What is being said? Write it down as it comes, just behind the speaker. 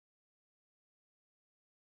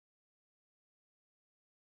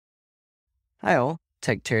Hi all,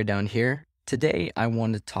 Tech Teardown here. Today I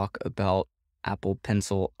want to talk about Apple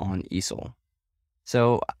Pencil on Easel.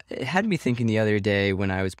 So it had me thinking the other day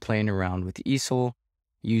when I was playing around with Easel,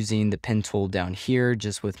 using the pen tool down here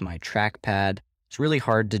just with my trackpad. It's really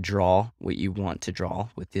hard to draw what you want to draw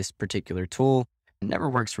with this particular tool. It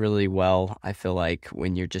never works really well, I feel like,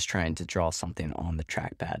 when you're just trying to draw something on the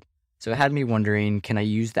trackpad. So it had me wondering, can I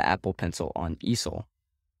use the Apple Pencil on Easel?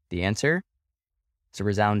 The answer is a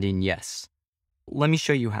resounding yes. Let me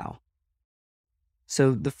show you how.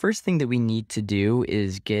 So the first thing that we need to do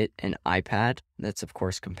is get an iPad that's of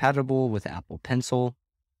course compatible with Apple Pencil.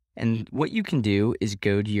 And what you can do is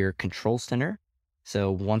go to your control center.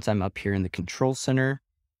 So once I'm up here in the control center,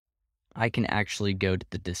 I can actually go to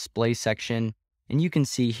the display section and you can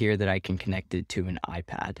see here that I can connect it to an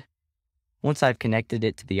iPad. Once I've connected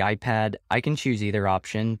it to the iPad, I can choose either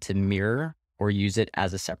option to mirror or use it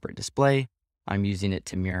as a separate display. I'm using it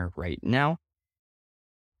to mirror right now.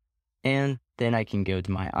 And then I can go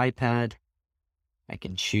to my iPad, I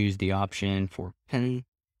can choose the option for pen,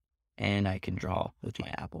 and I can draw with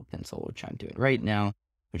my Apple Pencil, which I'm doing right now,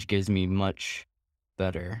 which gives me much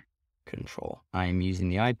better control. I am using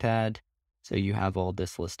the iPad, so you have all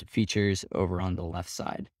this list of features over on the left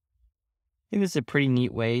side. I think this is a pretty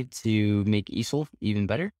neat way to make Easel even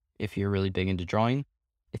better if you're really big into drawing.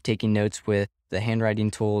 If taking notes with the handwriting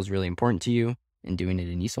tool is really important to you and doing it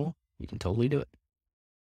in Easel, you can totally do it.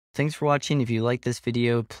 Thanks for watching. If you like this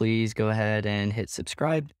video, please go ahead and hit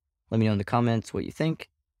subscribe. Let me know in the comments what you think,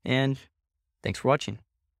 and thanks for watching.